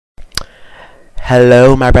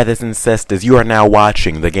Hello, my brothers and sisters. You are now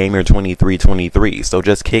watching The Gamer 2323. So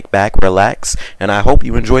just kick back, relax, and I hope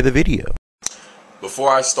you enjoy the video. Before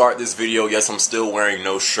I start this video, yes, I'm still wearing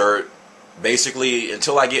no shirt. Basically,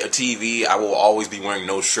 until I get a TV, I will always be wearing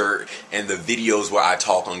no shirt in the videos where I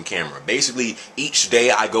talk on camera. Basically, each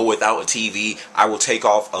day I go without a TV, I will take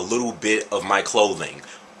off a little bit of my clothing.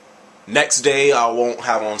 Next day, I won't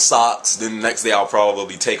have on socks. Then the next day, I'll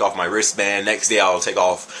probably take off my wristband. Next day, I'll take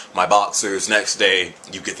off my boxers. Next day,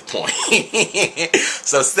 you get the point.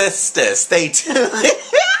 So, sister, stay tuned.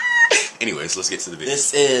 Anyways, let's get to the video.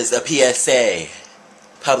 This is a PSA,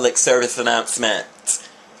 public service announcement.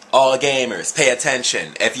 All gamers, pay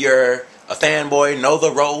attention. If you're a fanboy, know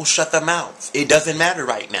the role, shut the mouth. It doesn't matter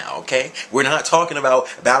right now, okay? We're not talking about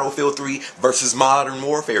Battlefield 3 versus Modern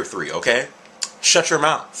Warfare 3, okay? Shut your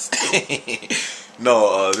mouth.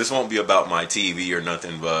 No, this won't be about my TV or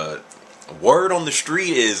nothing, but word on the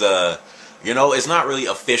street is, it's not really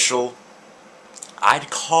official. I'd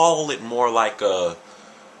call it more like a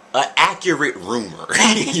accurate rumor,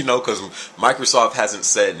 because Microsoft hasn't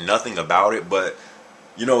said nothing about it, but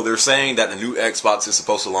they're saying that the new Xbox is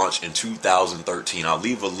supposed to launch in 2013. I'll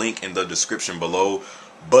leave a link in the description below.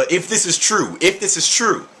 But if this is true,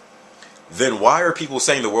 then why are people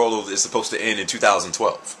saying the world is supposed to end in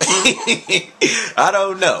 2012? I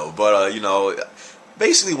don't know, but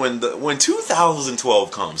basically when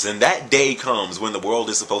 2012 comes and that day comes when the world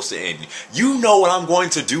is supposed to end, you know what I'm going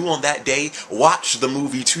to do on that day? Watch the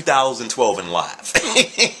movie 2012 and laugh.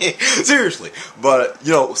 Seriously. But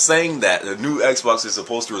saying that the new Xbox is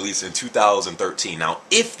supposed to release in 2013. Now,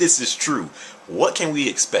 if this is true, what can we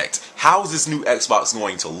expect? How is this new Xbox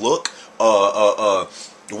going to look? How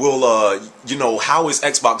is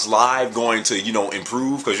Xbox Live going to,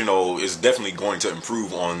 improve? Because, it's definitely going to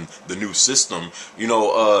improve on the new system.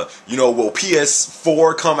 Will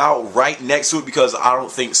PS4 come out right next to it? Because I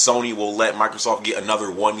don't think Sony will let Microsoft get another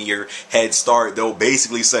 1 year head start. They'll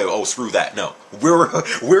basically say, oh, screw that. No, we're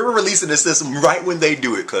releasing the system right when they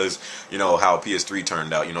do it. Because, how PS3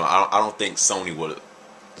 turned out. I don't think Sony would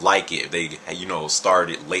like it. They,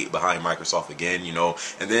 started late behind Microsoft again,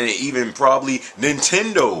 and then even probably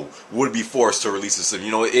Nintendo would be forced to release a system.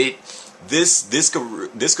 This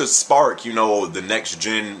could spark, the next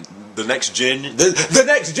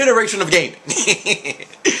generation of gaming.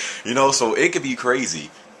 So it could be crazy.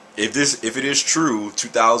 If it is true,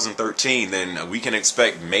 2013, then we can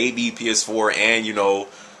expect maybe PS4 and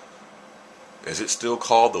is it still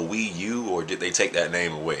called the Wii U, or did they take that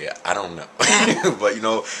name away? I don't know. But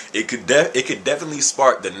it could definitely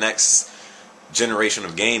spark the next generation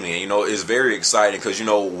of gaming. And, it's very exciting because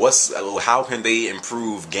how can they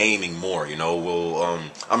improve gaming more?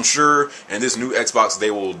 I'm sure in this new Xbox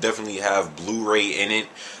they will definitely have Blu-ray in it.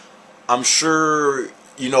 I'm sure.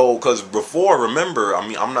 Because before, remember,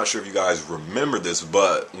 I'm not sure if you guys remember this,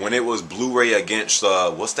 but when it was Blu-ray against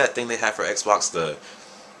what's that thing they had for Xbox, the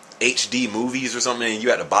HD movies or something, and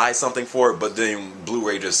you had to buy something for it, but then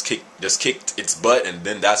Blu-ray just kicked its butt, and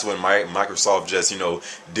then that's when Microsoft just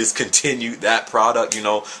discontinued that product.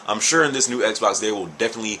 I'm sure in this new Xbox they will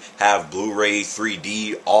definitely have Blu-ray,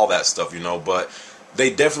 3D, all that stuff. But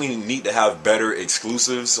they definitely need to have better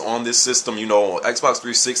exclusives on this system. Xbox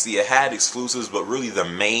 360, it had exclusives, but really the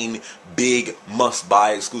main big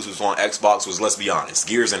must-buy exclusives on Xbox was, let's be honest,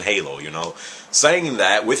 Gears and Halo, Saying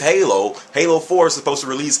that, with Halo 4 is supposed to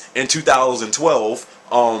release in 2012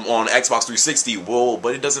 on Xbox 360,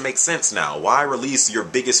 but it doesn't make sense now. Why release your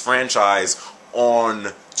biggest franchise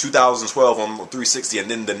on 2012 on 360 and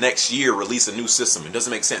then the next year release a new system? It doesn't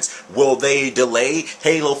make sense. Will they delay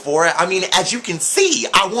Halo 4? As you can see,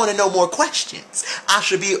 I want to know more questions. I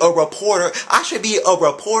should be a reporter. I should be a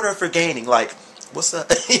reporter for gaming. Like, what's up?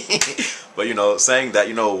 But saying that,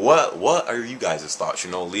 what are you guys' thoughts?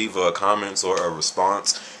 Leave comments or a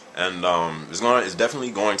response, and it's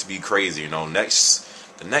definitely going to be crazy. The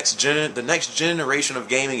next generation of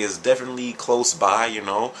gaming is definitely close by.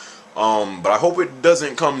 But I hope it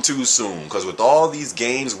doesn't come too soon, because with all these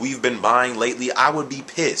games we've been buying lately, I would be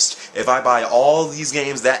pissed if I buy all these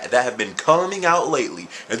games that have been coming out lately,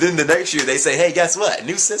 and then the next year they say, hey, guess what?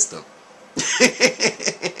 New system.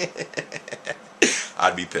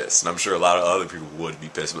 I'd be pissed, and I'm sure a lot of other people would be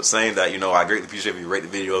pissed. But saying that, I greatly appreciate if you rate the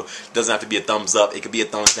video. It doesn't have to be a thumbs up. It could be a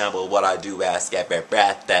thumbs down, but what I do ask every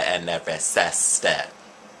breath and every sister.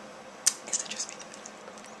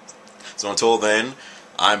 So until then,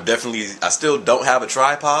 I still don't have a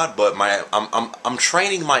tripod, but I'm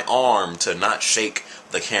training my arm to not shake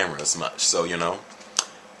the camera as much. So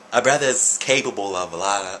my brother's capable of a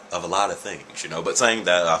lot of things, But saying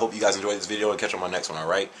that, I hope you guys enjoyed this video and catch you on my next one. All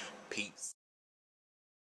right.